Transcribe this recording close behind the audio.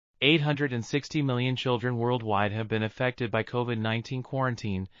860 million children worldwide have been affected by COVID-19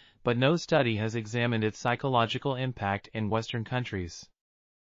 quarantine, but no study has examined its psychological impact in Western countries.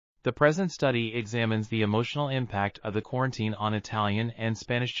 The present study examines the emotional impact of the quarantine on Italian and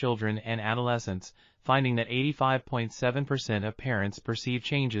Spanish children and adolescents, finding that 85.7% of parents perceive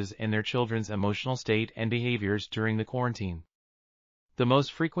changes in their children's emotional state and behaviors during the quarantine. The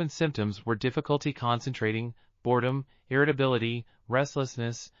most frequent symptoms were difficulty concentrating, boredom, irritability,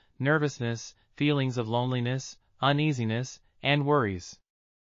 restlessness, nervousness, feelings of loneliness, uneasiness, and worries.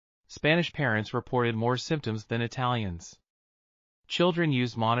 Spanish parents reported more symptoms than Italians. Children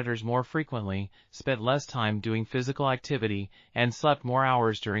used monitors more frequently, spent less time doing physical activity, and slept more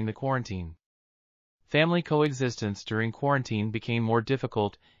hours during the quarantine. Family coexistence during quarantine became more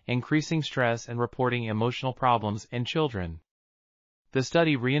difficult, increasing stress and reporting emotional problems in children. The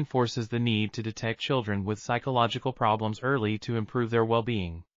study reinforces the need to detect children with psychological problems early to improve their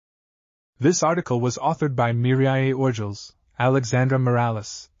well-being. This article was authored by Mireia Orgilés, Alexandra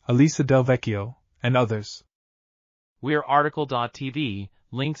Morales, Elisa Delvecchio, and others. We're Article.tv,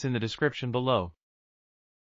 links in the description below.